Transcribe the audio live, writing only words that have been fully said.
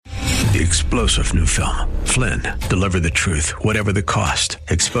The explosive new film, Flynn, deliver the truth, whatever the cost,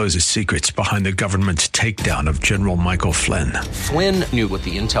 exposes secrets behind the government's takedown of General Michael Flynn. Flynn knew what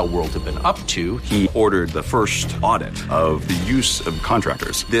the intel world had been up to. He ordered the first audit of the use of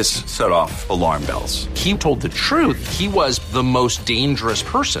contractors. This set off alarm bells. He told the truth. He was the most dangerous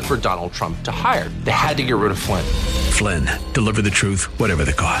person for Donald Trump to hire. They had to get rid of Flynn. Flynn, deliver the truth, whatever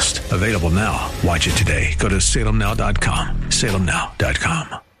the cost. Available now. Watch it today. Go to salemnow.com.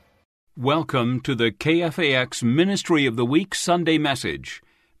 salemnow.com. Welcome to the KFAX Ministry of the Week Sunday Message.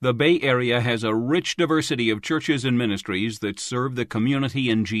 The Bay Area has a rich diversity of churches and ministries that serve the community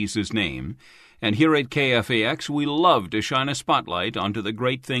in Jesus' name. And here at KFAX, we love to shine a spotlight onto the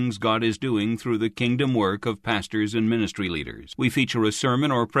great things God is doing through the kingdom work of pastors and ministry leaders. We feature a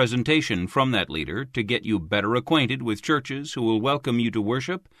sermon or presentation from that leader to get you better acquainted with churches who will welcome you to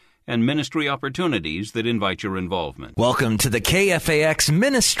worship and ministry opportunities that invite your involvement. Welcome to the KFAX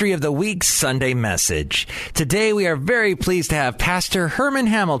Ministry of the Week Sunday Message. Today we are very pleased to have Pastor Hurmon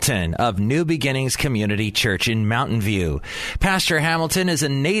Hamilton of New Beginnings Community Church in Mountain View. Pastor Hamilton is a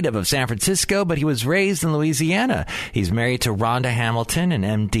native of San Francisco, but he was raised in Louisiana. He's married to Rhonda Hamilton, an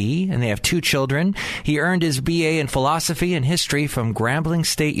MD, and they have 2 children. He earned his BA in Philosophy and History from Grambling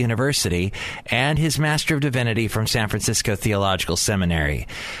State University and his Master of Divinity from San Francisco Theological Seminary.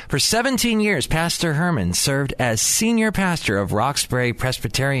 For 17 years, Pastor Hurmon served as senior pastor of Roxbury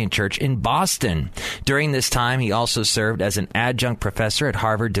Presbyterian Church in Boston. During this time, he also served as an adjunct professor at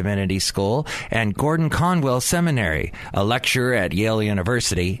Harvard Divinity School and Gordon Conwell Seminary, a lecturer at Yale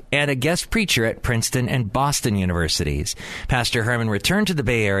University, and a guest preacher at Princeton and Boston universities. Pastor Hurmon returned to the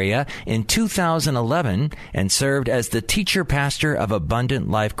Bay Area in 2011 and served as the teacher pastor of Abundant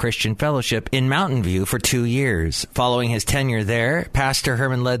Life Christian Fellowship in Mountain View for 2 years. Following his tenure there, Pastor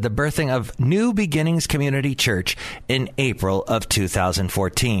Hurmon led the birthing of New Beginnings Community Church in April of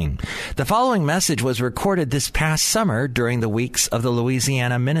 2014. The following message was recorded this past summer during the weeks of the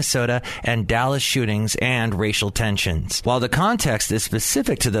Louisiana, Minnesota, and Dallas shootings and racial tensions. While the context is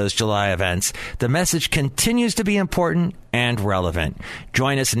specific to those July events, the message continues to be important and relevant.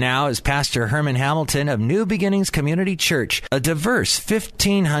 Join us now as Pastor Hurmon Hamilton of New Beginnings Community Church, a diverse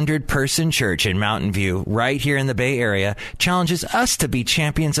 1,500-person church in Mountain View, right here in the Bay Area, challenges us to be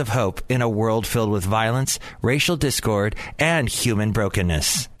champions of hope in a world filled with violence, racial discord, and human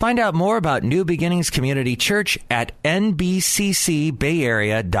brokenness. Find out more about New Beginnings Community Church at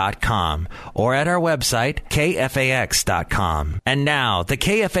nbccbayarea.com or at our website, kfax.com. And now, the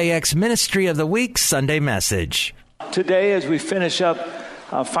KFAX Ministry of the Week Sunday Message. Today, as we finish up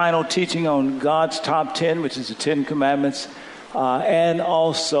our final teaching on God's top 10, which is the 10 Commandments, and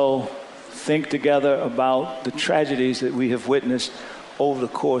also think together about the tragedies that we have witnessed over the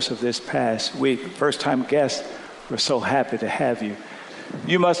course of this past week. First-time guests, we're so happy to have you.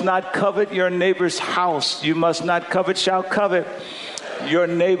 You must not covet your neighbor's house. You must not covet, shall covet your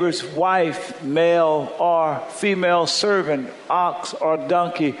neighbor's wife, male or female servant, ox or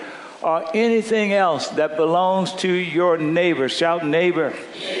donkey, or anything else that belongs to your neighbor. Shout neighbor.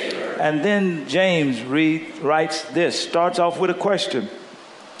 Neighbor. And then James writes this, starts off with a question.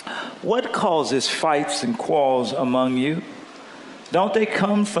 What causes fights and quarrels among you? Don't they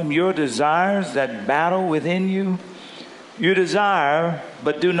come from your desires that battle within you? You desire,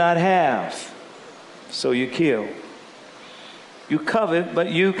 but do not have, so you kill. You covet,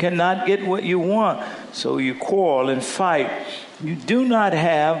 but you cannot get what you want, so you quarrel and fight. You do not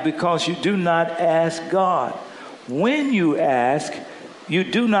have because you do not ask God. When you ask, you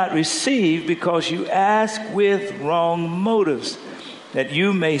do not receive because you ask with wrong motives, that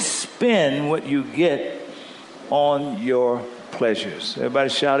you may spend what you get on your pleasures. Everybody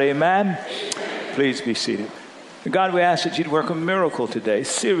shout amen. Please be seated. God, we ask that you'd work a miracle today, a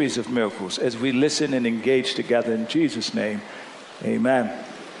series of miracles, as we listen and engage together in Jesus' name. Amen.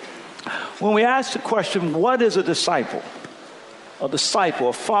 When we ask the question, what is a disciple? A disciple,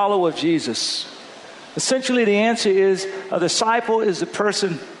 a follower of Jesus. Essentially, the answer is a disciple is a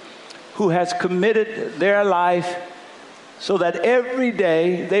person who has committed their life so that every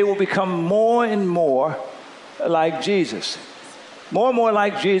day they will become more and more like Jesus. More and more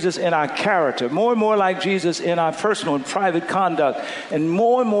like Jesus in our character, more and more like Jesus in our personal and private conduct, and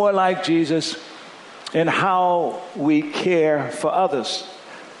more like Jesus in how we care for others,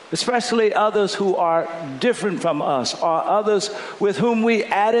 especially others who are different from us or others with whom we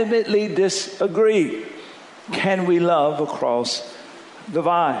adamantly disagree. Can we love across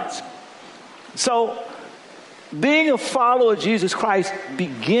divides? So, being a follower of Jesus Christ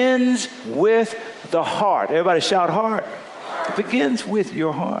begins with the heart. Everybody shout heart. It begins with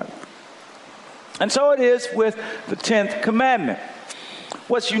your heart. And so it is with the 10th commandment.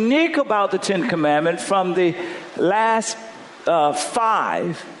 What's unique about the Ten Commandments from the last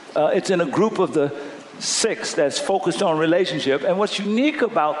 5, it's in a group of the 6 that's focused on relationship. And what's unique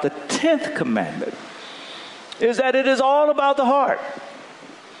about the 10th commandment is that it is all about the heart.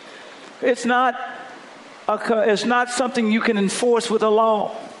 It's not something you can enforce with a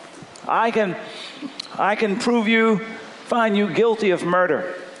law. I can find you guilty of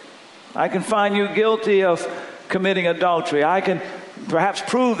murder. I can find you guilty of committing adultery. I can perhaps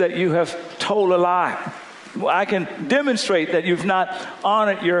prove that you have told a lie. I can demonstrate that you've not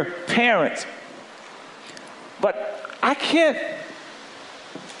honored your parents. But I can't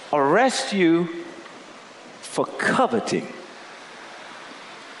arrest you for coveting.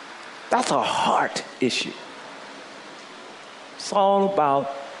 That's a heart issue. It's all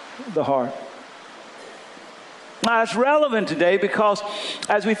about the heart. Now, it's relevant today because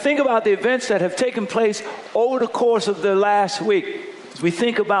as we think about the events that have taken place over the course of the last week, as we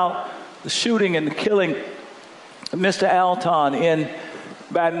think about the shooting and the killing of Mr. Alton in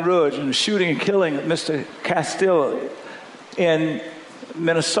Baton Rouge and the shooting and killing of Mr. Castile in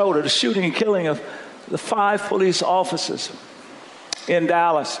Minnesota, the shooting and killing of the 5 police officers in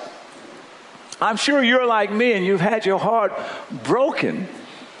Dallas. I'm sure you're like me and you've had your heart broken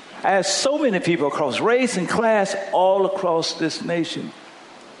as so many people across race and class all across this nation.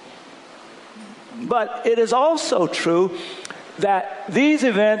 But it is also true that these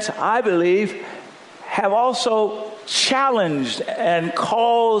events, I believe, have also challenged and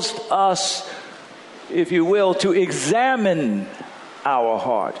caused us, if you will, to examine our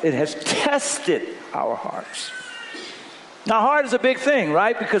heart. It has tested our hearts. Now, heart is a big thing,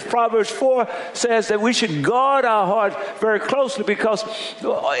 right? Because Proverbs 4 says that we should guard our heart very closely because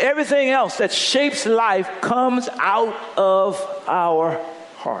everything else that shapes life comes out of our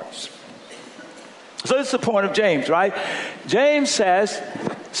hearts. So this is the point of James, right? James says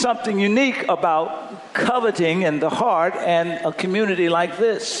something unique about coveting and the heart and a community like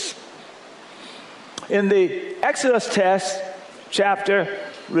this. In the Exodus text chapter,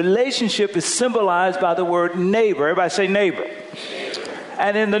 relationship is symbolized by the word neighbor. Everybody say neighbor.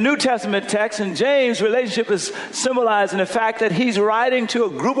 And in the New Testament text, in James, relationship is symbolized in the fact that he's writing to a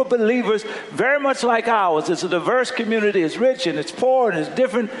group of believers very much like ours. It's a diverse community. It's rich and it's poor and it's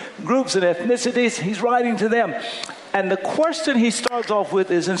different groups and ethnicities. He's writing to them. And the question he starts off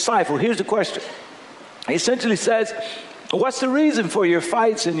with is insightful. Here's the question. He essentially says, what's the reason for your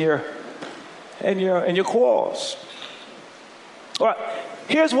fights and your quarrels? Well,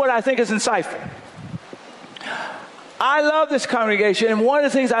 here's what I think is insightful. I love this congregation, and one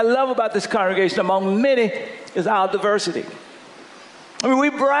of the things I love about this congregation, among many, is our diversity. I mean,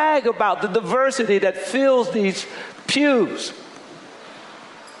 we brag about the diversity that fills these pews.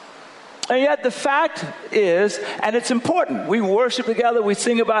 And yet the fact is, and it's important, we worship together, we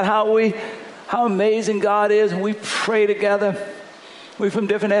sing about how amazing God is, and we pray together. We're from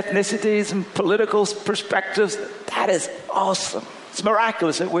different ethnicities and political perspectives. That is awesome. It's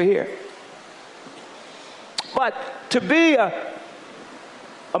miraculous that we're here. But to be a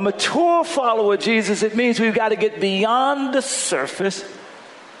mature follower of Jesus, it means we've got to get beyond the surface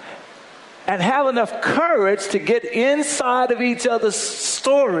and have enough courage to get inside of each other's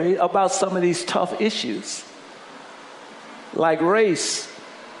story about some of these tough issues, like race.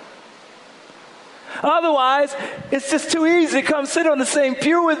 Otherwise, it's just too easy to come sit on the same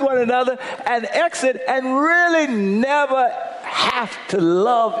pew with one another and exit and really never have to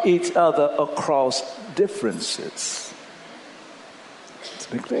love each other across differences. Let's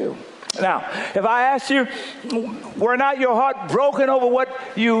be clear. Now, if I asked you, were not your heart broken over what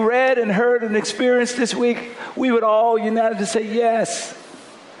you read and heard and experienced this week, we would all unitedly say yes.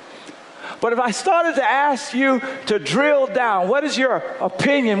 But if I started to ask you to drill down, what is your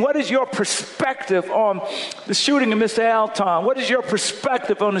opinion? What is your perspective on the shooting of Mr. Alton? What is your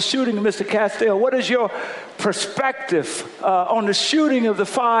perspective on the shooting of Mr. Castile? What is your perspective on the shooting of the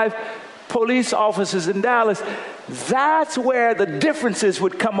 5 police officers in Dallas? That's where the differences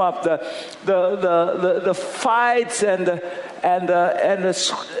would come up, the fights and the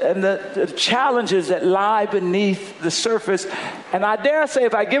challenges that lie beneath the surface. And I dare say,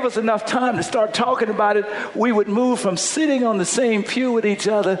 if I give us enough time to start talking about it, we would move from sitting on the same pew with each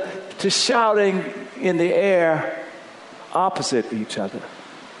other to shouting in the air opposite each other,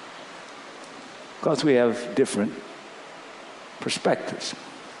 because we have different perspectives.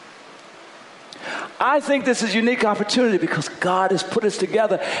 I think this is a unique opportunity because God has put us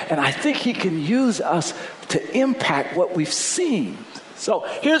together, and I think he can use us to impact what we've seen So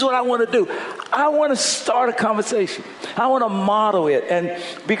here's what I want to do. I want to start a conversation. I want to model it. And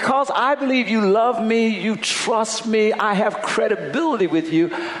because I believe you love me, you trust me, I have credibility with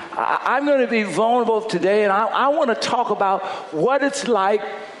you, I'm going to be vulnerable today. And I want to talk about what it's like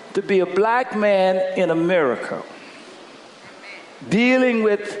to be a black man in America, dealing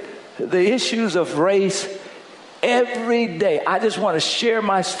with the issues of race every day. I just want to share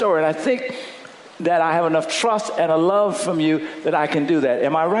my story. And I think that I have enough trust and a love from you that I can do that.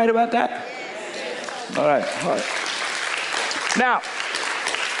 Am I right about that? All right. Now,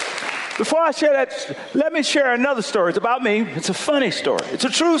 before I share that, let me share another story. It's about me. It's a funny story. It's a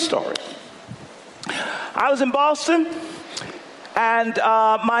true story. I was in Boston, and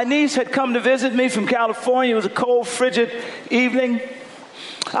my niece had come to visit me from California. It was a cold, frigid evening.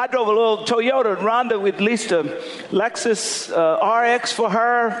 I drove a little Toyota. Rhonda, we'd leased a Lexus RX for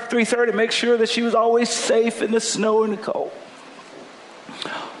her, 330, to make sure that she was always safe in the snow and the cold.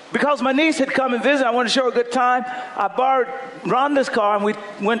 Because my niece had come and visited, I wanted to show her a good time. I borrowed Rhonda's car, and we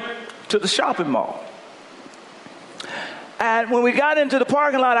went to the shopping mall. And when we got into the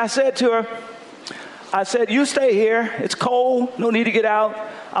parking lot, I said to her, you stay here. It's cold. No need to get out.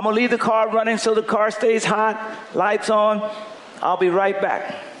 I'm going to leave the car running so the car stays hot, lights on. I'll be right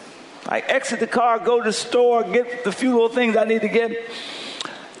back. I exit the car, go to the store, get the few little things I need to get.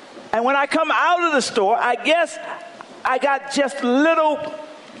 And when I come out of the store, I guess I got just a little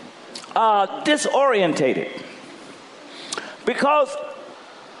disorientated. Because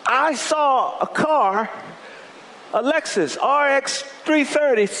I saw a car, a Lexus RX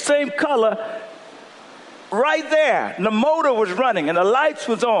 330, same color, right there. And the motor was running and the lights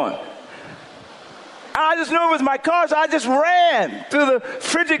was on. I just knew it was my car, so I just ran through the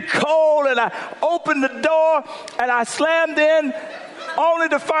frigid cold, and I opened the door, and I slammed in, only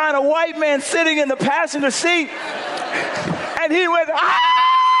to find a white man sitting in the passenger seat. And he went,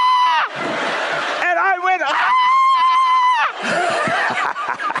 ah! And I went, ah!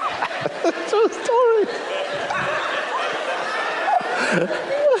 True story.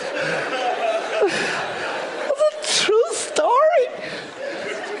 It's a true story.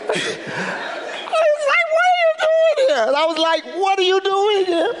 And I was like, what are you doing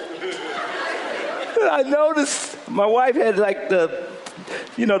here? And I noticed my wife had like the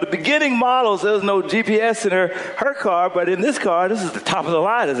beginning models. There was no GPS in her car, but in this car, this is the top of the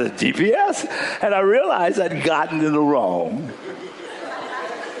line. There's a GPS. And I realized I'd gotten in the wrong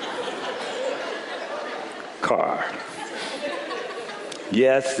car.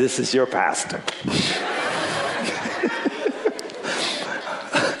 Yes, this is your pastor.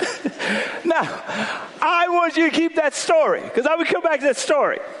 Now, I want you to keep that story, because I will come back to that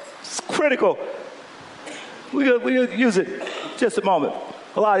story. It's critical. We'll use it just a moment.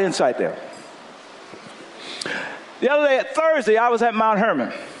 A lot of insight there. The other day, Thursday, I was at Mount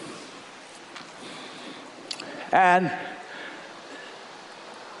Hurmon. And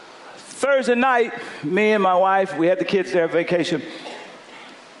Thursday night, me and my wife, we had the kids there on vacation.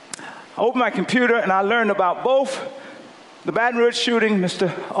 I opened my computer, and I learned about both the Baton Rouge shooting,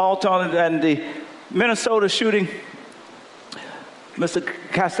 Mr. Alton, and the Minnesota shooting, Mr.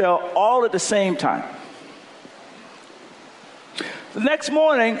 Castell, all at the same time. The next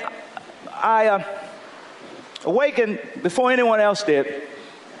morning, I awakened before anyone else did.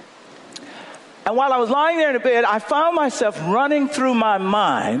 And while I was lying there in the bed, I found myself running through my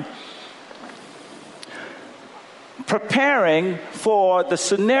mind, preparing for the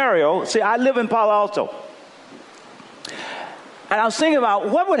scenario. See, I live in Palo Alto. And I was thinking about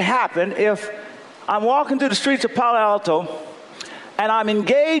what would happen if I'm walking through the streets of Palo Alto and I'm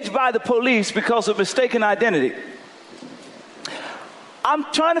engaged by the police because of mistaken identity. I'm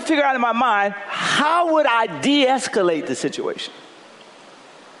trying to figure out in my mind, how would I de-escalate the situation?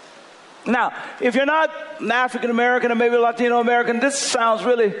 Now, if you're not an African-American or maybe a Latino-American, this sounds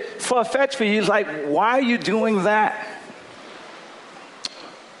really far-fetched for you. It's like, why are you doing that?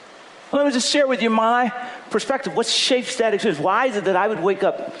 Let me just share with you my perspective. What shapes that experience? Why is it that I would wake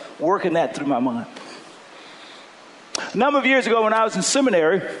up working that through my mind? A number of years ago when I was in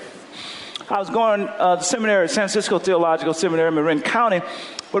seminary, I was going to seminary at San Francisco Theological Seminary in Marin County.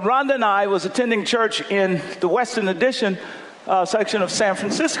 But Rhonda and I was attending church in the Western Addition section of San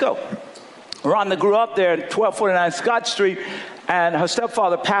Francisco. Rhonda grew up there at 1249 Scott Street, and her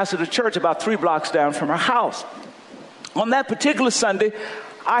stepfather pastored a church about 3 blocks down from her house. On that particular Sunday,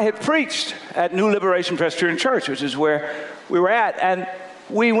 I had preached at New Liberation Presbyterian Church, which is where we were at. And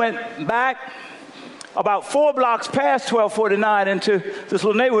we went back about 4 blocks past 1249 into this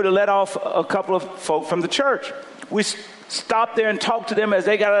little neighborhood to let off a couple of folk from the church. We stopped there and talked to them as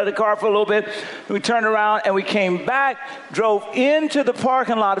they got out of the car for a little bit. We turned around and we came back, drove into the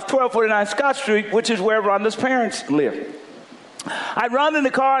parking lot of 1249 Scott Street, which is where Rhonda's parents live. I run in the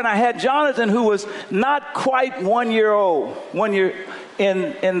car and I had Jonathan, who was not quite 1 year old, 1 year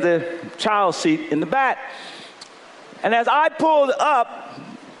in the child seat in the back. And as I pulled up,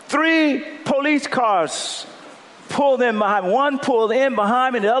 3 police cars pulled in behind me. One pulled in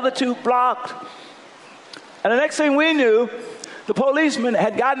behind me, the other 2 blocked. And the next thing we knew, the policemen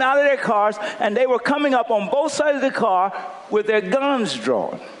had gotten out of their cars and they were coming up on both sides of the car with their guns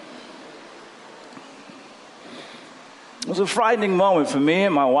drawn. It was a frightening moment for me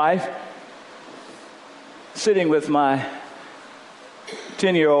and my wife, sitting with my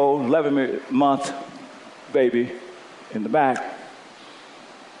 10-year-old, 11-month baby in the back.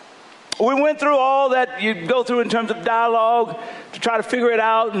 We went through all that you go through in terms of dialogue to try to figure it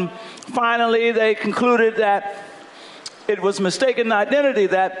out, and finally they concluded that it was mistaken identity,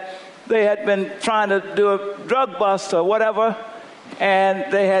 that they had been trying to do a drug bust or whatever,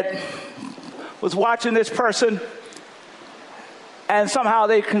 and they was watching this person, and somehow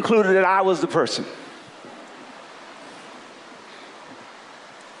they concluded that I was the person.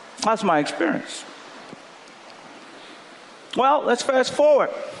 That's my experience. Well, let's fast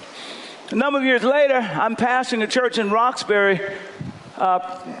forward. A number of years later, I'm pastoring a church in Roxbury,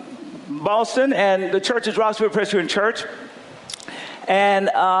 Boston, and the church is Roxbury Presbyterian Church. And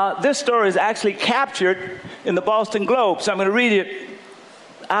this story is actually captured in the Boston Globe. So I'm going to read it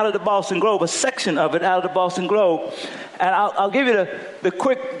out of the Boston Globe, a section of it out of the Boston Globe. And I'll give you the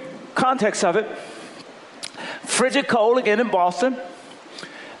quick context of it. Frigid cold again in Boston.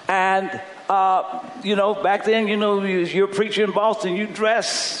 And, back then, you're a preacher in Boston, you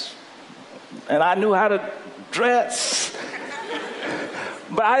dress. And I knew how to dress.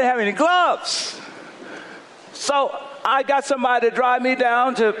 But I didn't have any gloves. So I got somebody to drive me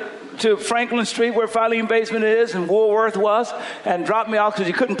down to Franklin Street, where Filene Basement is, and Woolworth was, and dropped me off because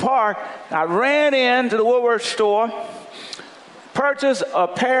you couldn't park. I ran into the Woolworth store, purchased a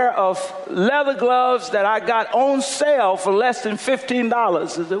pair of leather gloves that I got on sale for less than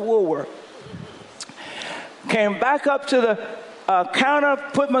 $15 at Woolworth. Came back up to the counter,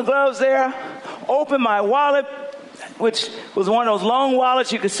 put my gloves there, opened my wallet, which was one of those long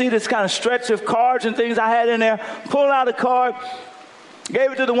wallets. You could see this kind of stretch of cards and things I had in there. Pulled out a card,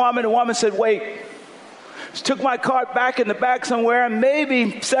 gave it to the woman. The woman said, wait. She took my card back in the back somewhere, and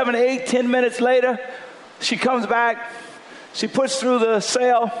maybe 7, 8, 10 minutes later, she comes back. She puts through the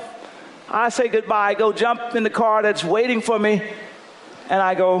sale. I say goodbye, go jump in the car that's waiting for me, and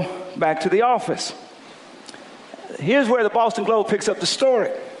I go back to the office. Here's where the Boston Globe picks up the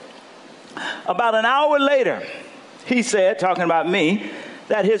story. About an hour later, he said, talking about me,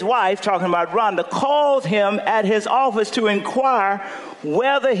 that his wife, talking about Rhonda, called him at his office to inquire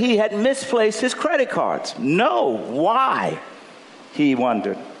whether he had misplaced his credit cards. No, why? He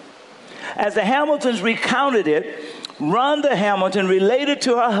wondered. As the Hamiltons recounted it, Rhonda Hamilton related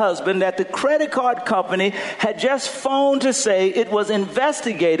to her husband that the credit card company had just phoned to say it was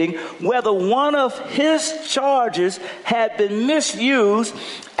investigating whether one of his charges had been misused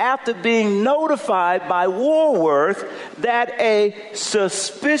after being notified by Woolworth that a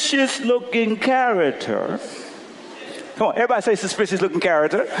suspicious-looking character, come on, everybody say suspicious-looking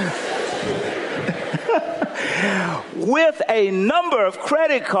character, with a number of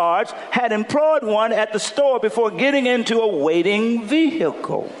credit cards had employed one at the store before getting into a waiting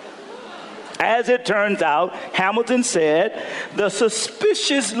vehicle. As it turns out, Hamilton said the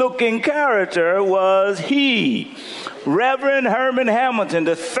suspicious-looking character was he, Reverend Hurmon Hamilton,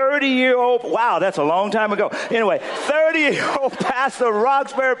 the 30-year-old, wow, that's a long time ago. Anyway, 30-year-old pastor of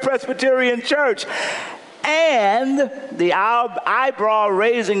Roxbury Presbyterian Church. And the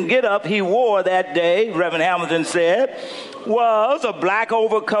eyebrow-raising get-up he wore that day, Reverend Hamilton said, was a black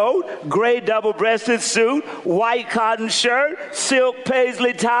overcoat, gray double-breasted suit, white cotton shirt, silk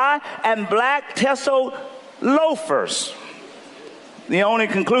paisley tie, and black Tesso loafers. The only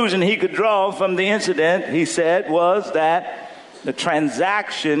conclusion he could draw from the incident, he said, was that the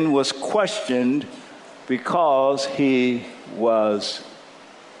transaction was questioned because he was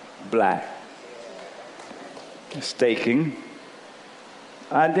black. Mistaking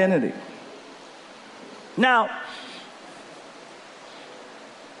identity. Now,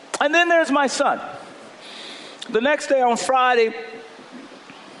 and then there's my son. The next day on Friday,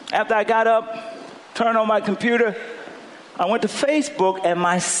 after I got up, turned on my computer, I went to Facebook, and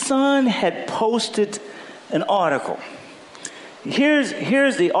my son had posted an article. Here's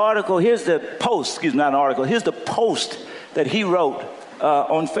the article, here's the post, excuse me, not an article, here's the post that he wrote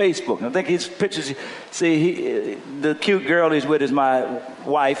on Facebook. I think his pictures, see, the cute girl he's with is my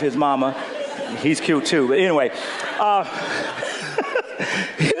wife, his mama. He's cute too. But anyway,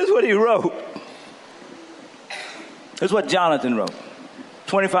 here's what he wrote. Here's what Jonathan wrote,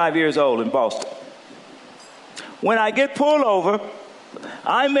 25 years old in Boston. When I get pulled over,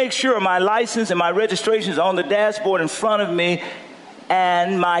 I make sure my license and my registration is on the dashboard in front of me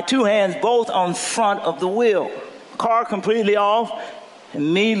and my two hands both on front of the wheel. Car completely off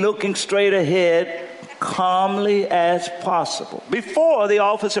and me looking straight ahead calmly as possible before the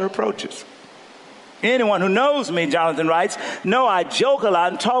officer approaches. Anyone who knows me, Jonathan writes, know I joke a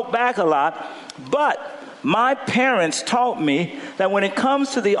lot and talk back a lot, but my parents taught me that when it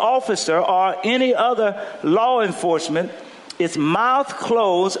comes to the officer or any other law enforcement, it's mouth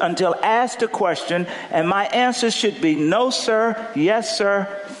closed until asked a question, and my answer should be no, sir, yes, sir,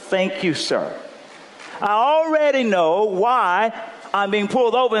 thank you, sir. I already know why I'm being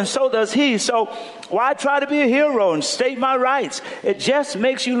pulled over, and so does he. So why try to be a hero and state my rights? It just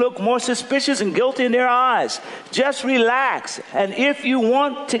makes you look more suspicious and guilty in their eyes. Just relax. And if you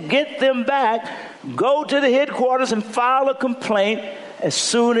want to get them back, go to the headquarters and file a complaint as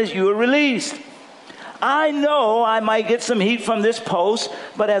soon as you are released. I know I might get some heat from this post,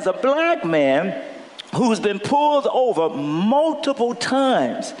 but as a black man who's been pulled over multiple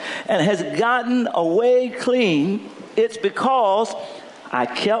times and has gotten away clean, it's because I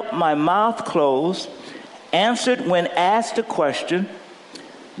kept my mouth closed, answered when asked a question.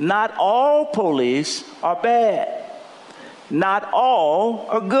 Not all police are bad. Not all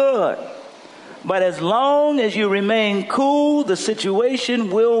are good. But as long as you remain cool, the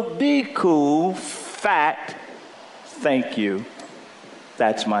situation will be cool. Fact, thank you.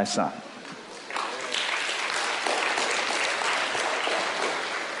 That's my son.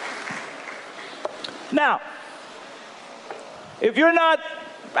 Now, if you're not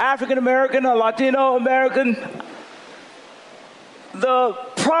African American or Latino American, the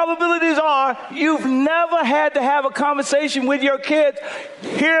probabilities are you've never had to have a conversation with your kids.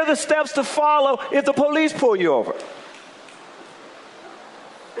 Here are the steps to follow if the police pull you over.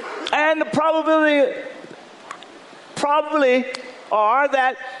 And the probably are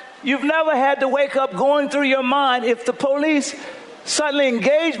that you've never had to wake up going through your mind, if the police suddenly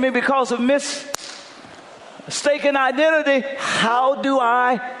engage me because of mistaken identity, how do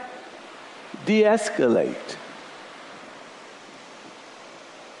I de-escalate?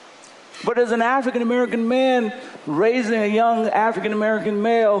 But as an African American man raising a young African American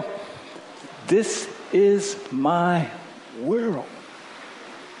male, this is my world.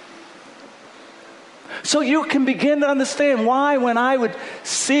 So you can begin to understand why when I would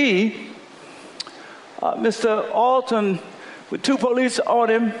see Mr. Alton with two police on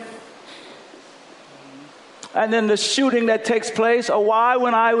him, and then the shooting that takes place, or why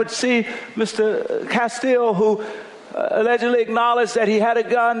when I would see Mr. Castile, who allegedly acknowledged that he had a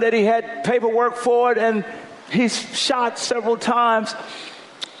gun, that he had paperwork for it, and he's shot several times.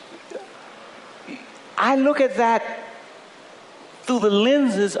 I look at that through the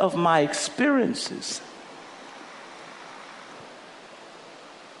lenses of my experiences.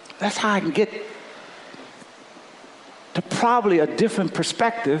 That's how I can get to probably a different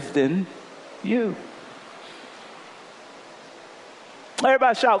perspective than you.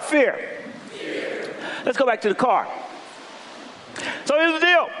 Everybody shout fear. Fear. Let's go back to the car. So here's the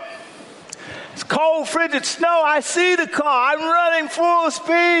deal. It's cold, frigid snow. I see the car. I'm running full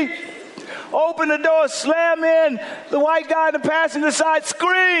speed. Open the door, slam in. The white guy in the passenger side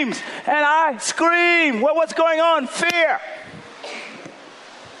screams. And I scream. Well, what's going on? Fear.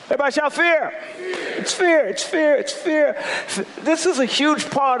 Everybody shout fear. It's fear, it's fear, it's fear. This is a huge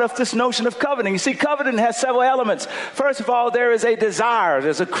part of this notion of coveting. You see, coveting has several elements. First of all, there is a desire.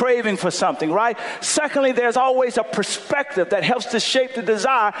 There's a craving for something, right? Secondly, there's always a perspective that helps to shape the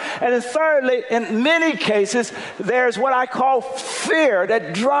desire. And then thirdly, in many cases, there's what I call fear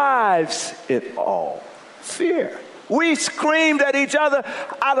that drives it all. Fear. We screamed at each other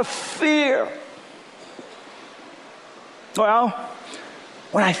out of fear. Well,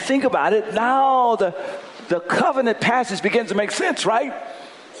 when I think about it, now the covenant passage begins to make sense, right?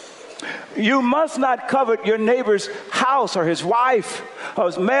 You must not covet your neighbor's house or his wife or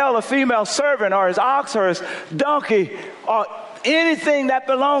his male or female servant or his ox or his donkey or anything that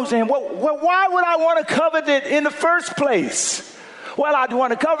belongs to him. Well, why would I want to covet it in the first place? Well, I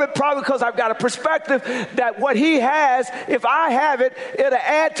want to cover it probably because I've got a perspective that what he has, if I have it, it'll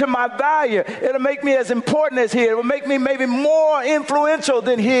add to my value. It'll make me as important as he is. It will make me maybe more influential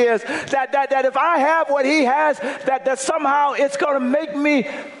than he is. That if I have what he has, that somehow it's going to make me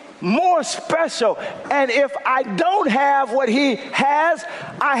more special. And if I don't have what he has,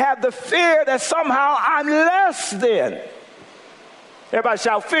 I have the fear that somehow I'm less than. Everybody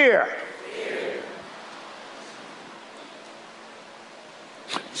shout fear.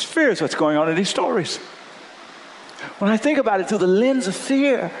 Fear is what's going on in these stories. When I think about it through the lens of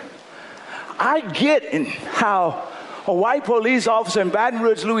fear, I get in how a white police officer in Baton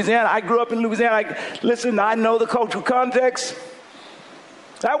Rouge, Louisiana, I grew up in Louisiana, I know the cultural context.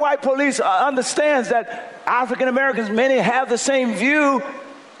 That white police understands that African Americans, many have the same view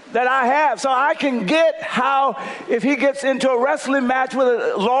that I have. So I can get how if he gets into a wrestling match with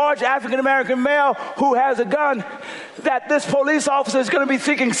a large African American male who has a gun, that this police officer is going to be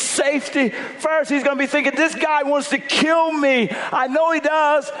thinking safety first. He's going to be thinking, this guy wants to kill me. I know he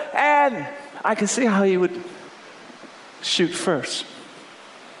does. And I can see how he would shoot first.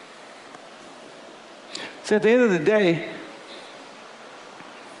 So at the end of the day,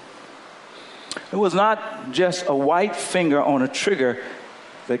 it was not just a white finger on a trigger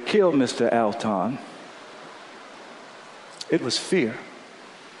that killed Mr. Alton. It was fear.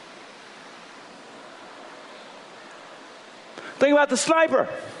 Think about the sniper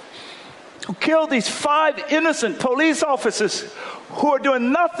who killed these 5 innocent police officers who are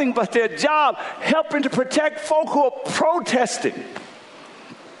doing nothing but their job, helping to protect folk who are protesting.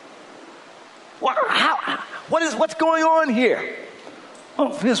 What's going on here?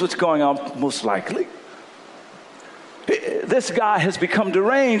 Well, here's what's going on most likely. This guy has become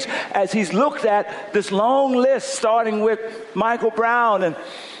deranged as he's looked at this long list, starting with Michael Brown and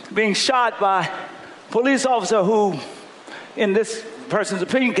being shot by a police officer who, in this person's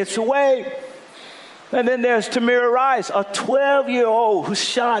opinion, gets away. And then there's Tamir Rice, a 12-year-old who's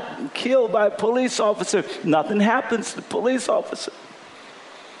shot and killed by a police officer. Nothing happens to the police officer.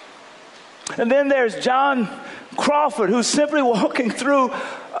 And then there's John Crawford, who's simply walking through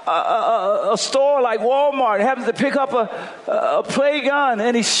a store like Walmart, happens to pick up a play gun,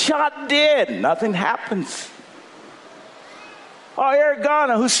 and he's shot dead. Nothing happens. Or Eric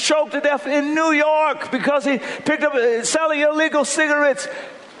Garner, who's choked to death in New York because he picked up selling illegal cigarettes,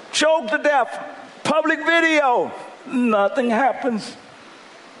 choked to death. Public video. Nothing happens.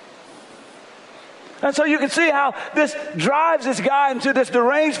 And so you can see how this drives this guy into this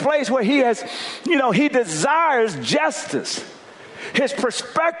deranged place where he has, he desires justice. His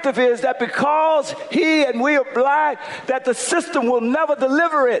perspective is that because he and we are black, that the system will never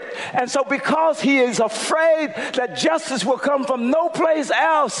deliver it. And so because he is afraid that justice will come from no place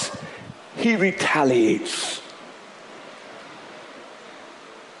else, he retaliates.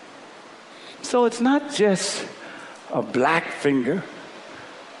 So it's not just a black finger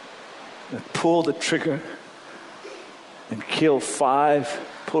that pulled the trigger and killed 5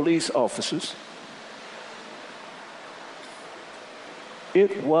 police officers.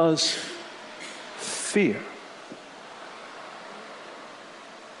 It was fear.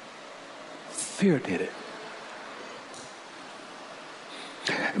 Fear did it.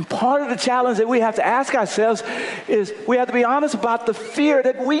 And part of the challenge that we have to ask ourselves is we have to be honest about the fear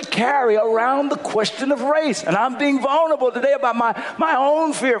that we carry around the question of race. And I'm being vulnerable today about my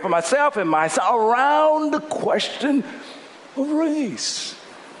own fear for myself and my son around the question of race.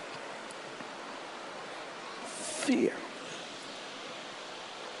 Fear.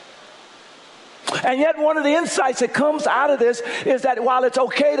 And yet one of the insights that comes out of this is that while it's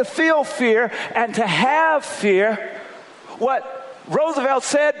okay to feel fear and to have fear, what Roosevelt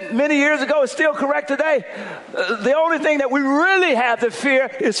said many years ago is still correct today. The only thing that we really have to fear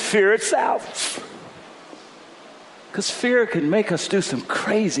is fear itself. Because fear can make us do some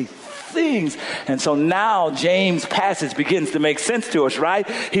crazy things. And so now James' passage begins to make sense to us, right?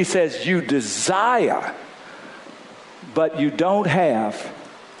 He says, you desire, but you don't have,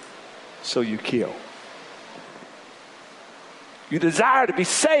 so you kill. You desire to be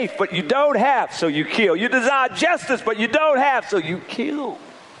safe, but you don't have, so you kill. You desire justice, but you don't have, so you kill.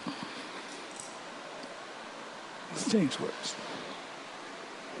 It's James' words.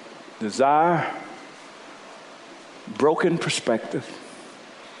 Desire, broken perspective,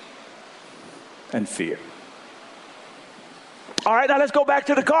 and fear. All right, now let's go back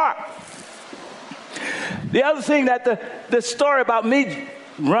to the car. The other thing that the story about me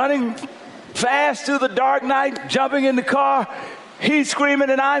running fast through the dark night, jumping in the car, he's screaming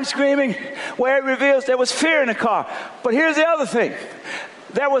and I'm screaming, where it reveals there was fear in the car. But here's the other thing.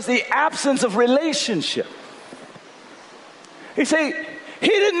 There was the absence of relationship. You see, he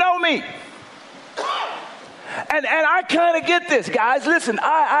didn't know me. And I kind of get this, guys. Listen,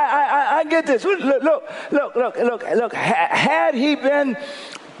 I get this. Look. Had he been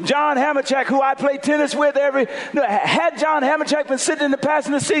John Hamachek, who I played tennis with had John Hamachek been sitting in the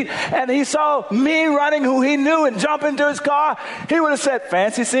passenger seat and he saw me running, who he knew, and jump into his car, he would have said,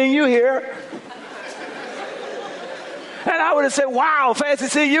 fancy seeing you here. And I would have said, wow, fancy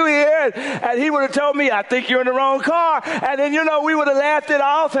seeing you here. And he would have told me, I think you're in the wrong car. And then, we would have laughed it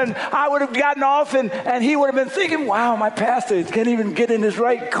off, and I would have gotten off, and he would have been thinking, wow, my pastor can't even get in his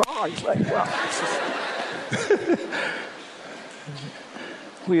right car. He's like, wow.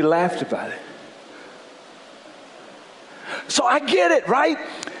 We laughed about it. So I get it, right?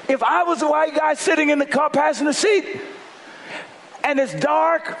 If I was a white guy sitting in the car passenger seat, and it's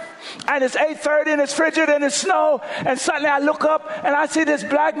dark, and it's 8:30, and it's frigid, and it's snow, and suddenly I look up, and I see this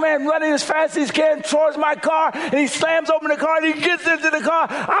black man running as fast as he can towards my car, and he slams open the car, and he gets into the car,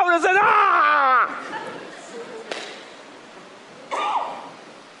 I would have said, ah!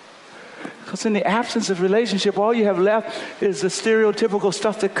 Because in the absence of relationship, all you have left is the stereotypical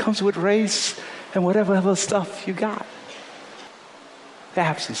stuff that comes with race and whatever other stuff you got. The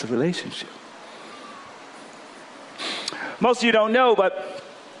absence of relationship. Most of you don't know, but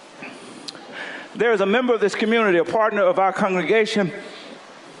there is a member of this community, a partner of our congregation,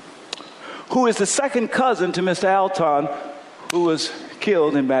 who is the second cousin to Mr. Alton, who was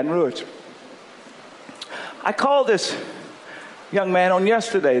killed in Baton Rouge. I called this young man on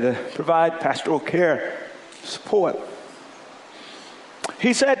yesterday to provide pastoral care support.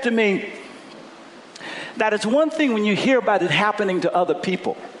 He said to me that it's one thing when you hear about it happening to other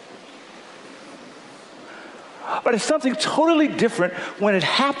people, but it's something totally different when it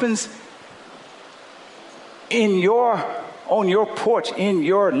happens on your porch, in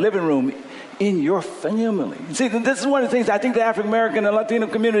your living room, in your family. See, this is one of the things I think the African American and Latino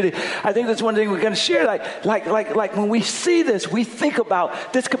community, I think that's one thing we're going to share. Like when we see this, we think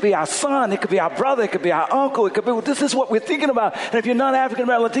about this could be our son, it could be our brother, it could be our uncle, it could be, this is what we're thinking about. And if you're not African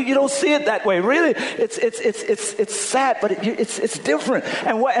American Latino, you don't see it that way. Really, it's sad, but it's different.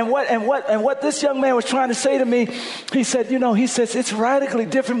 And what this young man was trying to say to me, he said, it's radically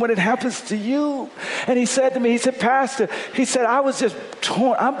different when it happens to you. And he said to me, Pastor, he said, I was just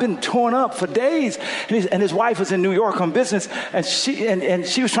torn. I've been torn up for days. And his wife was in New York on business, and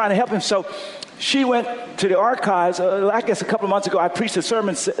she was trying to help him. So she went to the archives. I guess a couple of months ago, I preached a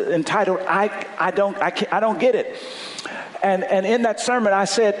sermon entitled "I Don't Get It." And in that sermon, I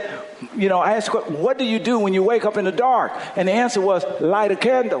said, I asked, what do you do when you wake up in the dark? And the answer was, light a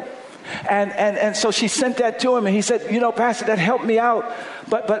candle. And so she sent that to him, and he said, Pastor, that helped me out.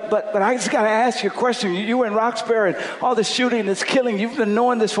 But I just got to ask you a question. You were in Roxbury, and all this shooting and this killing, you've been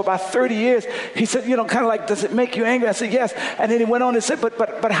knowing this for about 30 years. He said, kind of like, does it make you angry? I said, yes. And then he went on and said,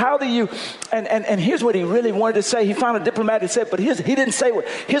 but how do you, and here's what he really wanted to say. He found a diplomat who said, but he didn't say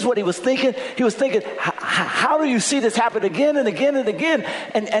here's what he was thinking. He was thinking, how do you see this happen again and again and again?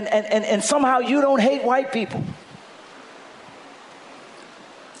 And somehow you don't hate white people.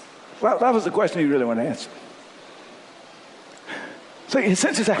 Well, that was the question he really wanted to answer. So he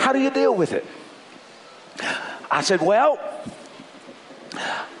essentially said, how do you deal with it? I said, well,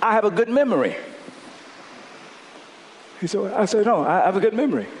 I have a good memory. I said, no, I have a good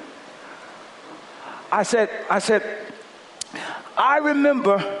memory. I said, I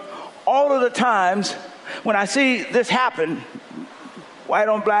remember all of the times when I see this happen, white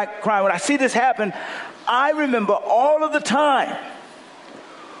on black crime, when I see this happen, I remember all of the time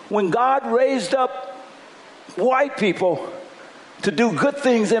when God raised up white people to do good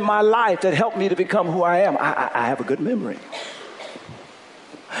things in my life that helped me to become who I am. I have a good memory.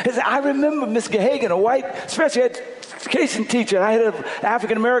 I remember Miss Gahagan, a white special education teacher. I had an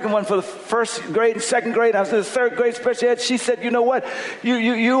African-American one for the first grade and second grade. I was in the third grade special ed. She said, you know what?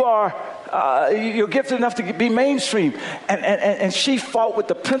 You're gifted enough to be mainstream. And she fought with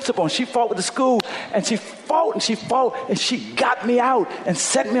the principal, and she fought with the school, and she fought, and she got me out and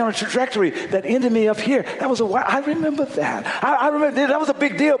set me on a trajectory that ended me up here. I remember that. I remember that was a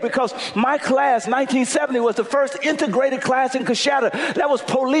big deal because my class, 1970, was the first integrated class in Coshada. That was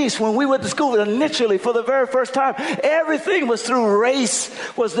police when we went to school initially for the very first time. Everything was through race,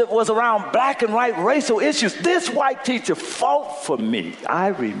 was around black and white racial issues. This white teacher fought for me. I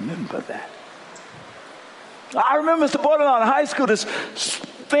remember that. I remember Mr. Bordelon in high school, this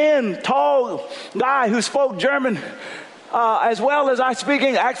thin, tall guy who spoke German as well as I speak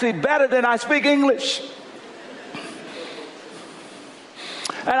English, actually better than I speak English.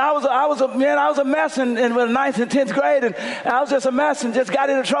 And I was a mess in the 9th and 10th grade, and I was just a mess and just got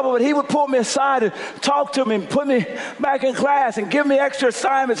into trouble. But he would pull me aside and talk to me and put me back in class and give me extra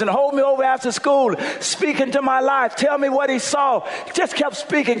assignments and hold me over after school, speak into my life, tell me what he saw. Just kept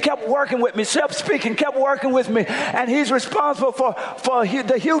speaking, kept working with me, kept speaking, kept working with me. And he's responsible for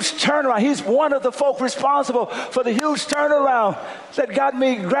the huge turnaround. He's one of the folk responsible for the huge turnaround that got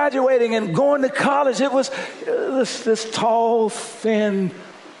me graduating and going to college. It was this tall, thin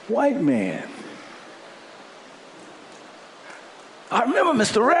white man. I remember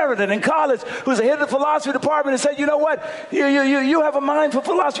Mr. Raritan in college, who was the head of the philosophy department, and said, you know what, you have a mind for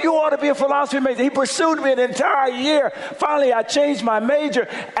philosophy. You ought to be a philosophy major. He pursued me an entire year. Finally, I changed my major,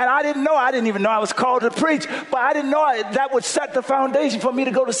 and I didn't even know I was called to preach, but I didn't know that would set the foundation for me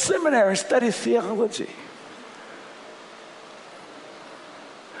to go to seminary and study theology.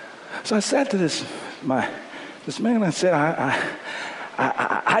 So I said to this man, I said,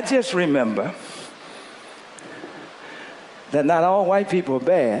 I just remember that not all white people are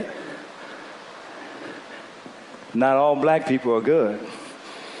bad. Not all black people are good.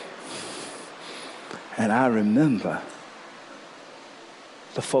 And I remember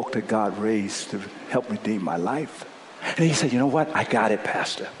the folk that God raised to help redeem my life. And he said, you know what? I got it,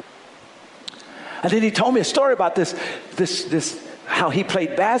 Pastor. And then he told me a story about this how he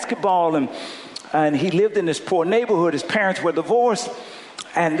played basketball and he lived in this poor neighborhood. His parents were divorced,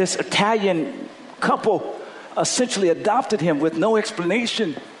 and this Italian couple essentially adopted him with no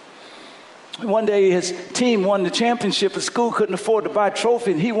explanation. One day his team won the championship. The school couldn't afford to buy a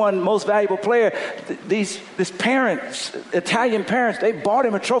trophy, and he won most valuable player. These parents, Italian parents, they bought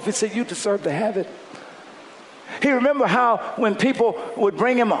him a trophy, said, you deserve to have it. He remembered how when people would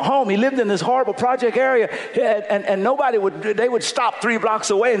bring him home, he lived in this horrible project area, and they would stop 3 blocks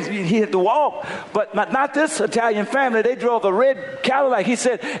away and he had to walk. But not this Italian family. They drove a red Cadillac, he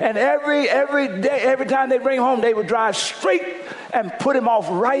said, and every day, every time they bring him home, they would drive straight and put him off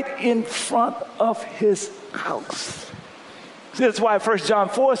right in front of his house. That's why 1 John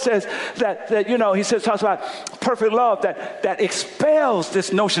 4 says that he talks about perfect love that expels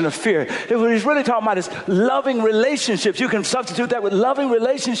this notion of fear. What he's really talking about is loving relationships. You can substitute that with loving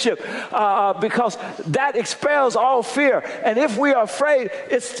relationship because that expels all fear. And if we are afraid,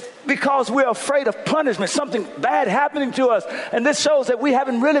 it's because we're afraid of punishment, something bad happening to us. And this shows that we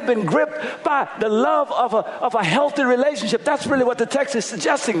haven't really been gripped by the love of a healthy relationship. That's really what the text is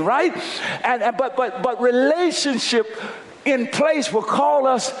suggesting, right? But relationship in place will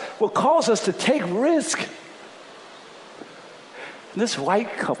cause us to take risk. And this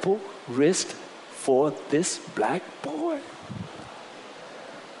white couple risked for this black boy.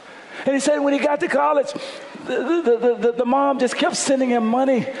 And he said when he got to college, the mom just kept sending him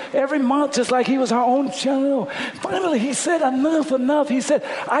money every month, just like he was her own child. Finally, he said, enough. He said,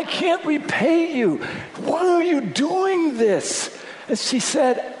 I can't repay you. Why are you doing this? And she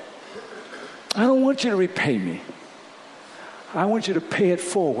said, I don't want you to repay me. I want you to pay it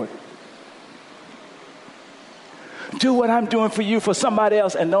forward. Do what I'm doing for you for somebody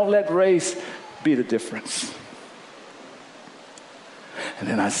else, and don't let race be the difference. And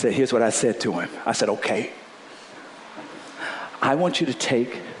then I said, here's what I said to him. I said, okay, I want you to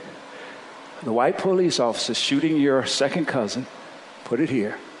take the white police officer shooting your second cousin, put it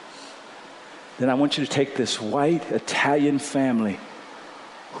here. Then I want you to take this white Italian family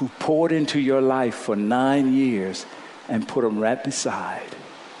who poured into your life for 9 years and put them right beside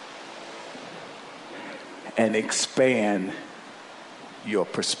and expand your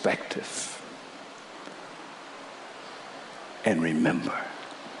perspective. And remember.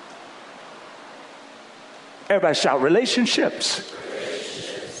 Everybody shout, relationships.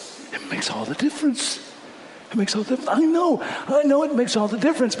 It makes all the difference. It makes all the difference. I know it makes all the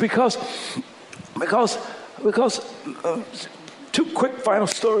difference because 2 quick final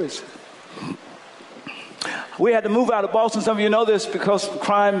stories. We had to move out of Boston. Some of you know this because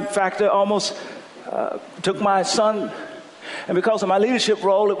crime factor almost took my son. And because of my leadership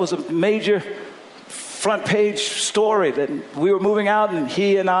role, it was a major front page story that we were moving out, and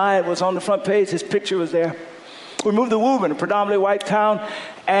he and I was on the front page. His picture was there. We moved to Woburn, a predominantly white town.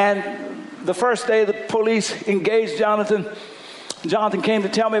 And the first day the police engaged Jonathan. Jonathan came to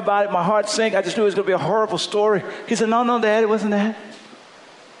tell me about it. My heart sank. I just knew it was going to be a horrible story. He said, no, Dad, it wasn't that.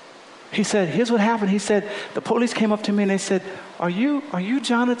 He said, here's what happened. He said, the police came up to me and they said, are you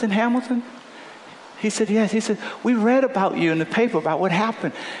Jonathan Hamilton? He said, yes. He said, we read about you in the paper about what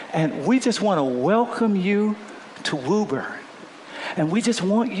happened. And we just want to welcome you to Woburn. And we just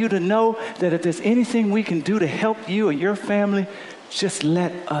want you to know that if there's anything we can do to help you or your family, just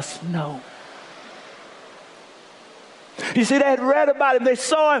let us know. You see, they had read about him. They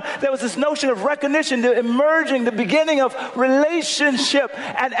saw him. There was this notion of recognition, the emerging, the beginning of relationship.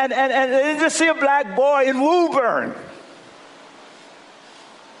 And they didn't just see a black boy in Woburn.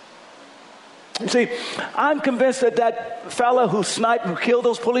 You see, I'm convinced that fella who sniped, who killed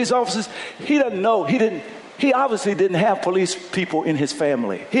those police officers, he doesn't know. He obviously didn't have police people in his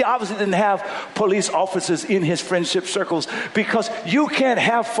family. He obviously didn't have police officers in his friendship circles, because you can't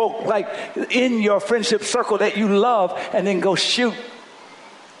have folk like in your friendship circle that you love and then go shoot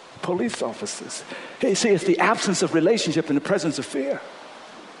police officers. You see, it's the absence of relationship in the presence of fear.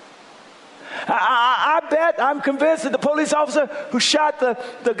 I bet, I'm convinced that the police officer who shot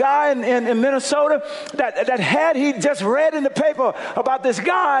the guy in Minnesota, that had he just read in the paper about this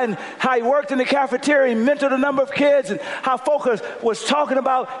guy and how he worked in the cafeteria, he mentored a number of kids, and how folks was talking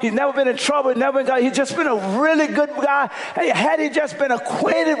about he's never been in trouble, he's just been a really good guy. Had he just been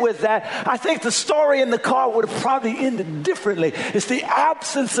acquainted with that, I think the story in the car would have probably ended differently. It's the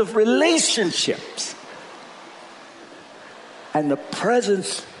absence of relationships and the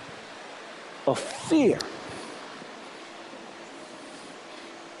presence of fear.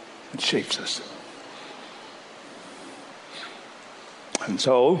 It shapes us. And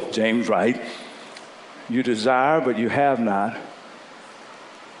so, James writes, you desire, but you have not,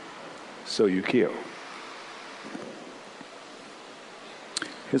 so you kill.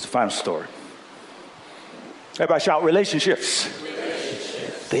 Here's the final story. Everybody shout, relationships.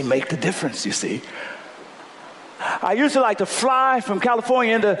 They make the difference, you see. I used to like to fly from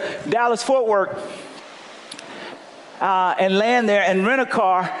California into Dallas-Fort Worth and land there and rent a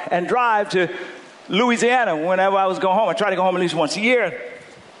car and drive to Louisiana whenever I was going home. I try to go home at least once a year.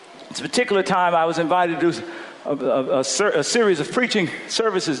 This particular time I was invited to do a series of preaching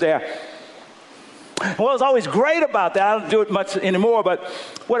services there. And what was always great about that, I don't do it much anymore, but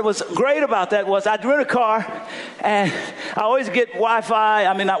what was great about that was I'd rent a car and I always get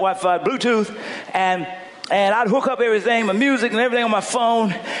Bluetooth, and I'd hook up everything, my music and everything on my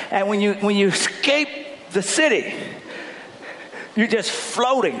phone. And when you escape the city, you're just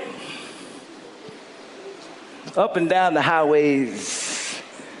floating up and down the highways.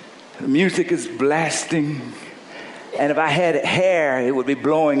 The music is blasting. And if I had hair, it would be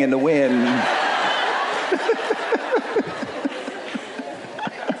blowing in the wind.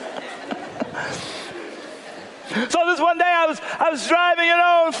 So this one day I was driving,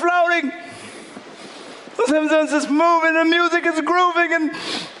 and floating. It's moving, the music is grooving, and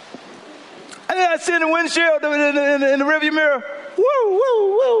then I see in the windshield, in the rearview mirror, woo,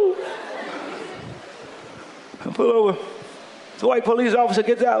 woo, woo. I pull over. The white police officer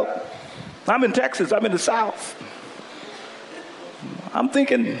gets out. I'm in Texas. I'm in the South. I'm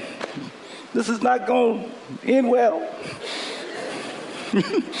thinking, this is not going to end well.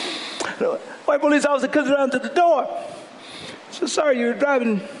 The white police officer comes around to the door. He says, sir, you're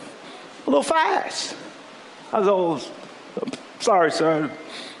driving a little fast. I was, sorry, sir.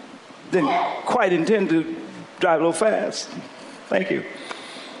 Didn't quite intend to drive a little fast. Thank you.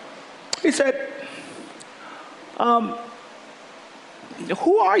 He said, who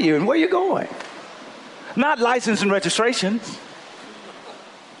are you and where are you going? Not license and registration.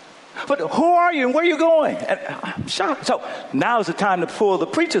 But who are you and where are you going? And I'm shocked. So now's the time to pull the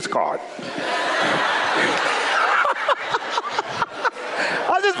preacher's card.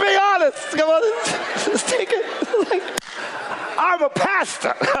 I'll just be honest. Come on, just take it. I'm a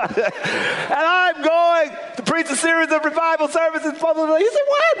pastor. And I'm going to preach a series of revival services. He said,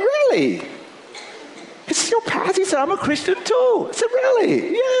 what, really? He said, you're a pastor? He said, I'm a Christian too. I said,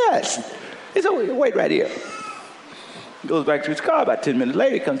 really? Yes. He said, wait right here. He goes back to his car. About 10 minutes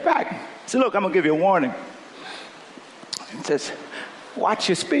later, he comes back. He said, look, I'm going to give you a warning. He says, watch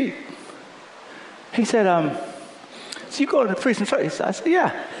your speed. He said, so you go to the priest and church? I said,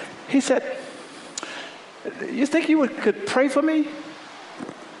 yeah. He said, you think you could pray for me?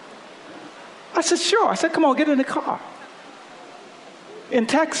 I said, sure. I said, come on, get in the car. In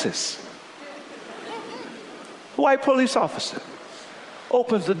Texas. White police officer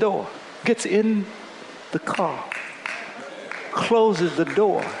opens the door, gets in the car, closes the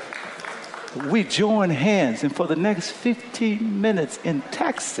door. We join hands, and for the next 15 minutes in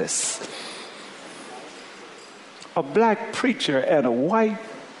Texas, a black preacher and a white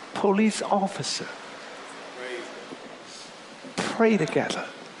police officer pray together.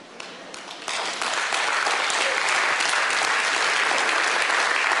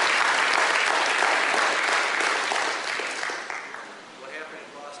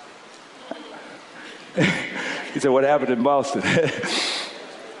 He said, what happened in Boston?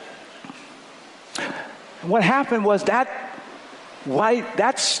 What happened was that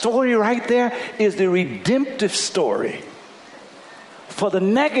story right there is the redemptive story for the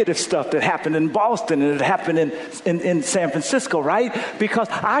negative stuff that happened in Boston and it happened in San Francisco, right? Because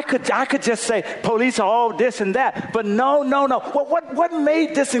I could just say police are all this and that, but no. What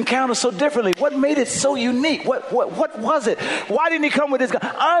made this encounter so differently? What made it so unique? What was it? Why didn't he come with his gun?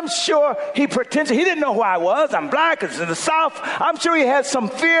 I'm sure he didn't know who I was. I'm black. It's in the South. I'm sure he had some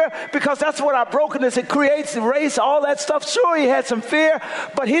fear because that's what our brokenness, it creates race, all that stuff. Sure, he had some fear,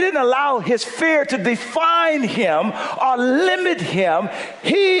 but he didn't allow his fear to define him or limit him.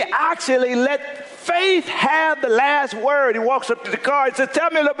 He actually let faith have the last word. He walks up to the car and says, tell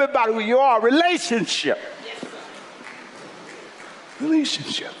me a little bit about who you are. Relationship.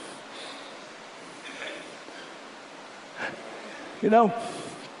 Relationship. You know,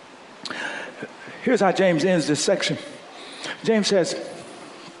 here's how James ends this section. James says,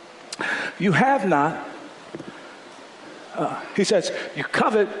 you have not, he says, you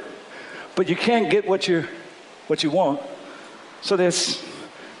covet, but you can't get what you want. So there's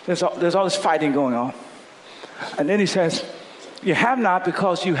all this fighting going on. And then he says, you have not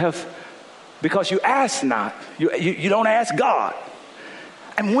because you ask not. You don't ask God.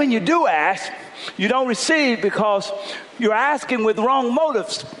 And when you do ask, you don't receive because you're asking with wrong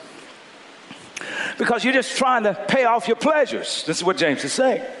motives. Because you're just trying to pay off your pleasures. This is what James is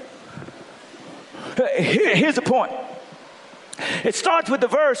saying. Here's the point. It starts with the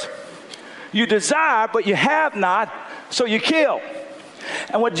verse, you desire, but you have not, so you kill.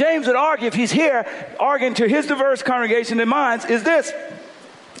 And what James would argue, if he's here, arguing to his diverse congregation and minds, is this.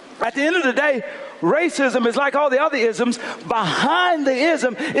 At the end of the day, racism is like all the other isms. Behind the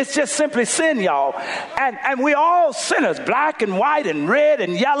ism, it's just simply sin, y'all. And we all sinners, black and white and red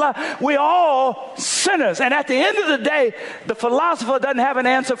and yellow. We all sinners. And at the end of the day, the philosopher doesn't have an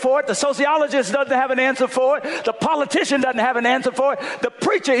answer for it. The sociologist doesn't have an answer for it. The politician doesn't have an answer for it. The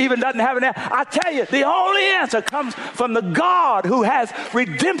preacher even doesn't have an answer. I tell you, the only answer comes from the God who has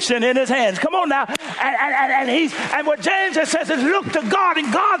redemption in his hands. Come on now. And what James says is look to God,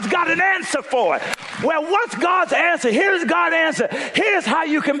 and God's got an answer for it. Well, what's God's answer? Here's God's answer. Here's how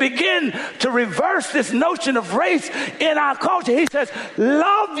you can begin to reverse this notion of race in our culture. He says,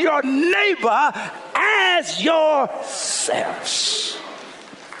 love your neighbor as yourselves.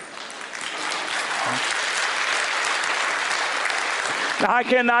 Now, I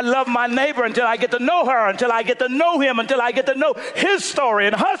cannot love my neighbor until I get to know her, until I get to know him, until I get to know his story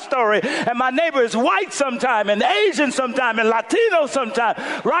and her story. And my neighbor is white sometime, and Asian sometime, and Latino sometime,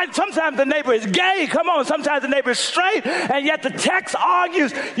 right? Sometimes the neighbor is gay. Come on, sometimes the neighbor is straight. And yet the text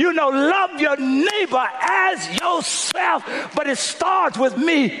argues, love your neighbor as yourself. But it starts with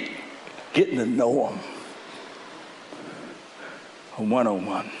me getting to know him. A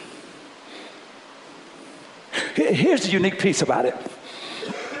one-on-one. Here's the unique piece about it.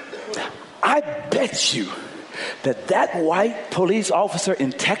 I bet you that white police officer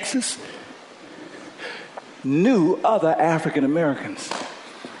in Texas knew other African Americans.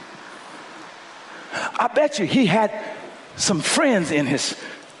 I bet you he had some friends in his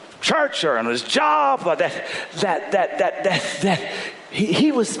church or in his job or that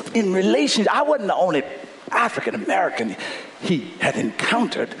he was in relation. I wasn't the only African American he had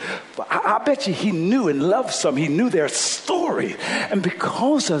encountered, but I bet you he knew and loved some. He knew their story. And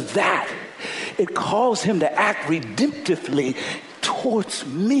because of that, it caused him to act redemptively towards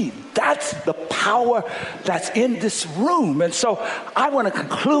me. That's the power that's in this room. And so I want to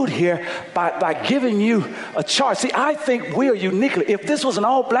conclude here by giving you a chart. See, I think we are uniquely, if this was an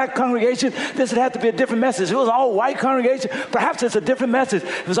all-black congregation, this would have to be a different message. If it was an all-white congregation, perhaps it's a different message.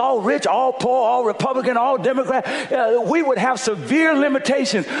 If it was all rich, all poor, all Republican, all Democrat, we would have severe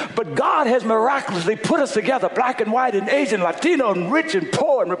limitations. But God has miraculously put us together, black and white and Asian, Latino and rich and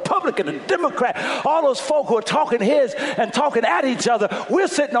poor and Republican and Democrat, all those folk who are talking heads and talking at each other. We're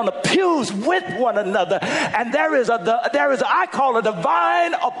sitting on the pews with one another, and there is I call a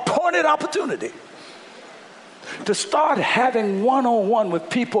divine appointed opportunity to start having one-on-one with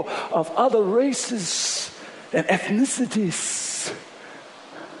people of other races and ethnicities.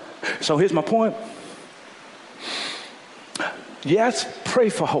 So here's my point. Yes, pray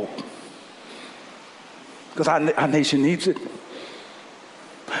for hope, because our nation needs it.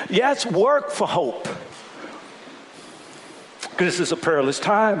 Yes, work for hope, because this is a perilous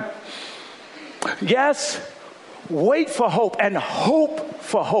time. Yes, wait for hope and hope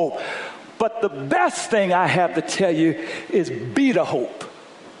for hope. But the best thing I have to tell you is be the hope.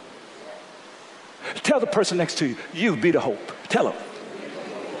 Tell the person next to you, you be the hope. Tell them.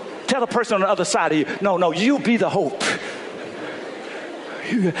 Tell the person on the other side of you, no, you be the hope.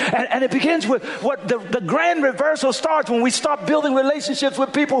 And it begins with what the grand reversal starts when we start building relationships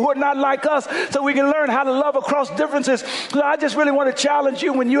with people who are not like us so we can learn how to love across differences. So I just really want to challenge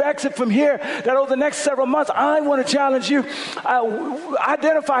you when you exit from here that over the next several months, I want to challenge you.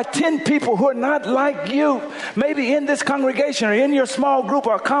 Identify 10 people who are not like you, maybe in this congregation or in your small group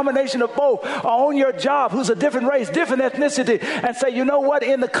or a combination of both, or on your job who's a different race, different ethnicity, and say, you know what,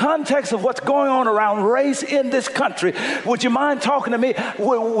 in the context of what's going on around race in this country, would you mind talking to me?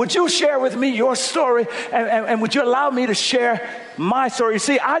 Would you share with me your story, and would you allow me to share my story? You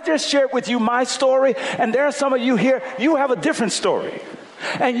see, I just shared with you my story, and there are some of you here, you have a different story.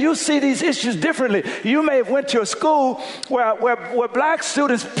 And you see these issues differently. You may have went to a school where black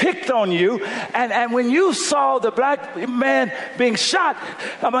students picked on you, and when you saw the black man being shot,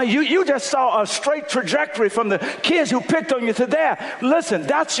 you just saw a straight trajectory from the kids who picked on you to there. Listen,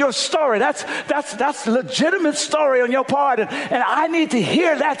 that's your story. That's legitimate story on your part, and I need to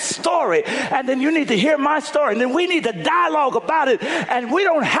hear that story, and then you need to hear my story, and then we need to dialogue about it, and we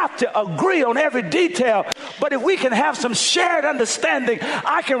don't have to agree on every detail, but if we can have some shared understanding,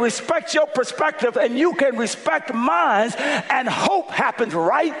 I can respect your perspective and you can respect mine, and hope happens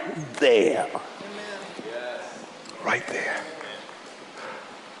right there. Right there.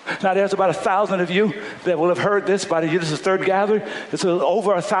 Now there's about 1,000 of you that will have heard this by this is the third gathering. There's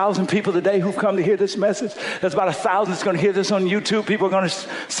over 1,000 people today who've come to hear this message. There's about 1,000 that's going to hear this on YouTube. People are going to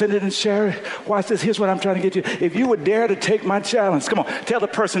send it and share it. Watch this. Here's what I'm trying to get you. If you would dare to take my challenge, come on, tell the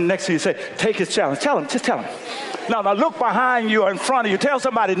person next to you, say, take his challenge. Tell him, just tell him. Now look behind you or in front of you. Tell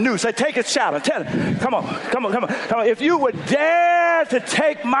somebody new. Say, take his challenge. Tell him. Come on. If you would dare to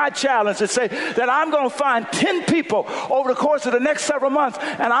take my challenge and say that I'm going to find 10 people over the course of the next several months,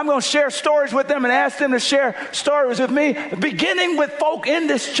 and I'm going to share stories with them and ask them to share stories with me, beginning with folk in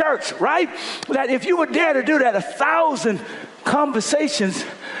this church, right? That if you would dare to do that, 1,000 conversations,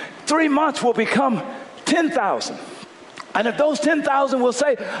 3 months will become 10,000. And if those 10,000 will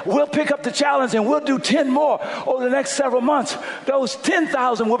say, we'll pick up the challenge and we'll do 10 more over the next several months, those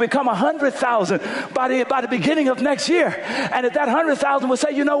 10,000 will become 100,000 by the beginning of next year. And if that 100,000 will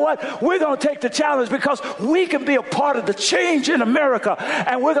say, you know what, we're going to take the challenge because we can be a part of the change in America,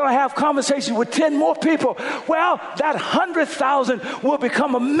 and we're going to have conversations with 10 more people, well, that 100,000 will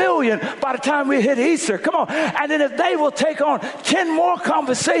become 1,000,000 by the time we hit Easter. Come on. And then if they will take on 10 more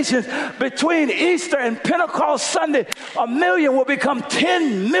conversations between Easter and Pentecost Sunday, 1,000,000 will become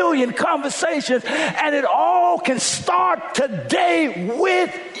 10 million conversations, and it all can start today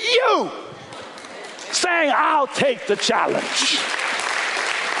with you saying, I'll take the challenge.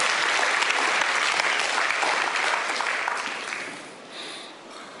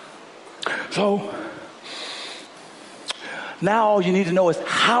 So now all you need to know is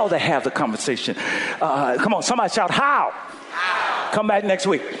how to have the conversation. Come on, somebody shout, how? Come back next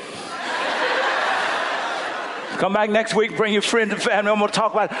week. Come back next week, bring your friends and family. I'm going to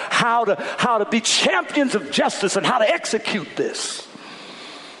talk about how to be champions of justice and how to execute this.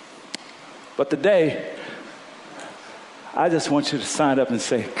 But today, I just want you to sign up and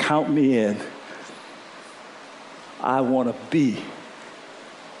say, count me in. I want to be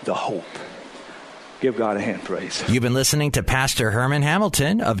the hope. Give God a hand praise. You've been listening to Pastor Hurmon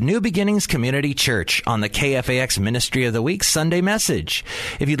Hamilton of New Beginnings Community Church on the KFAX Ministry of the Week Sunday Message.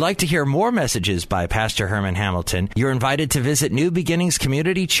 If you'd like to hear more messages by Pastor Hurmon Hamilton, you're invited to visit New Beginnings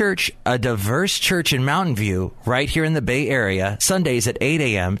Community Church, a diverse church in Mountain View, right here in the Bay Area, Sundays at 8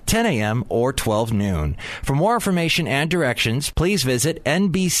 a.m., 10 a.m., or 12 noon. For more information and directions, please visit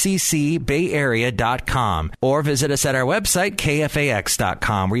nbccbayarea.com or visit us at our website,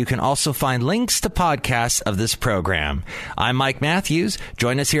 kfax.com, where you can also find links to podcasts of this program. I'm Mike Matthews.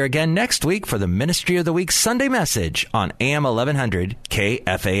 Join us here again next week for the Ministry of the Week Sunday Message on AM 1100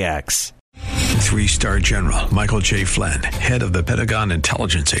 KFAX. 3-star General Michael J. Flynn, head of the Pentagon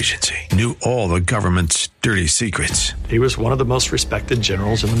Intelligence Agency, knew all the government's dirty secrets. He was one of the most respected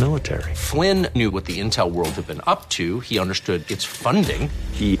generals in the military. Flynn knew what the intel world had been up to. He understood its funding.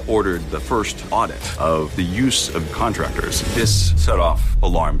 He ordered the first audit of the use of contractors. This set off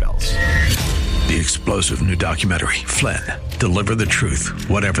alarm bells. The explosive new documentary, Flynn, Deliver the Truth,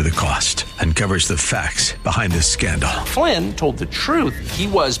 Whatever the Cost, uncovers the facts behind this scandal. Flynn told the truth. He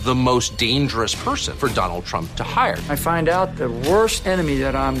was the most dangerous person for Donald Trump to hire. I find out the worst enemy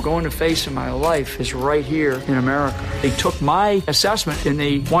that I'm going to face in my life is right here in America. They took my assessment and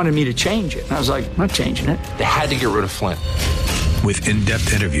they wanted me to change it. And I was like, I'm not changing it. They had to get rid of Flynn. with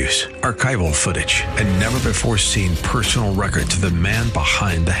in-depth interviews, archival footage, and never-before-seen personal records of the man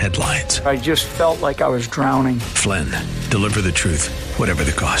behind the headlines. I just felt like I was drowning. Flynn, deliver the truth, whatever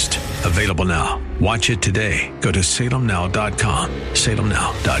the cost. Available now. Watch it today. Go to salemnow.com.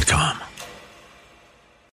 salemnow.com.